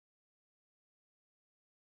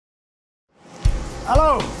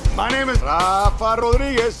Hello, my name is Rafa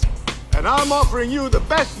Rodriguez, and I'm offering you the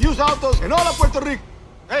best used autos in all of Puerto Rico.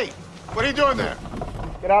 Hey, what are you doing there?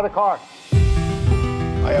 Get out of the car.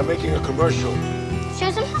 I am making a commercial. Show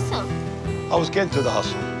some hustle. I was getting to the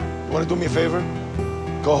hustle. You want to do me a favor?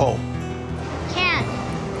 Go home. Can't.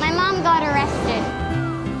 My mom got arrested.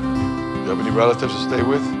 You have any relatives to stay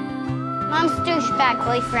with? Mom's douchebag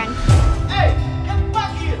boyfriend. Hey, get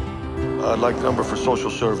back here! I'd like the number for social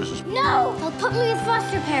services. No! They'll put me with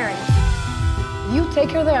foster parents. You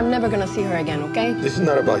take her there, I'm never gonna see her again, okay? This is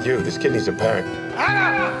not about you. This kid needs a parent.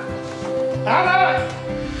 Anna! Anna!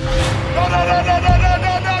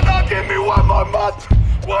 No! Give me one more month!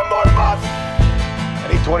 One more month! I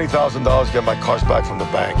need $20,000 to get my cars back from the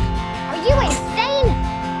bank. Are you insane?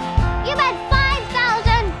 You had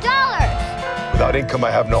 $5,000! Without income,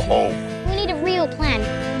 I have no home. We need a real plan.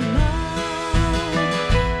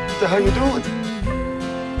 What the hell are you doing?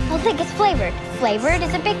 They'll think it's flavored. Flavored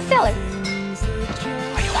is a big seller.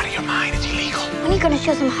 Are you out of your mind? It's illegal. When are you gonna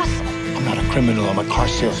show some hustle? I'm not a criminal. I'm a car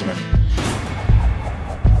salesman.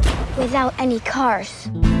 Without any cars.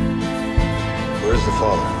 Where's the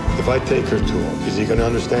father? If I take her to him, is he gonna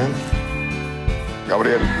understand?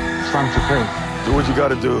 Gabriel, it's time to pay. Do what you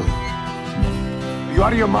gotta do. Are you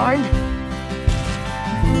out of your mind?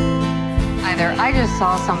 Either I just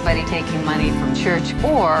saw somebody taking money from church,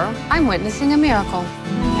 or I'm witnessing a miracle.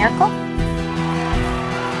 Miracle?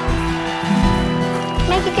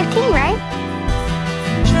 Make a good team, right?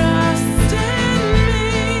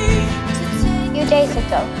 A few days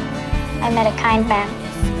ago, I met a kind man.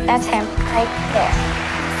 That's him, right there.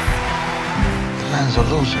 The man's a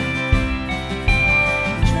loser.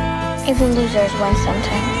 Even losers win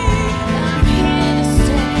sometimes.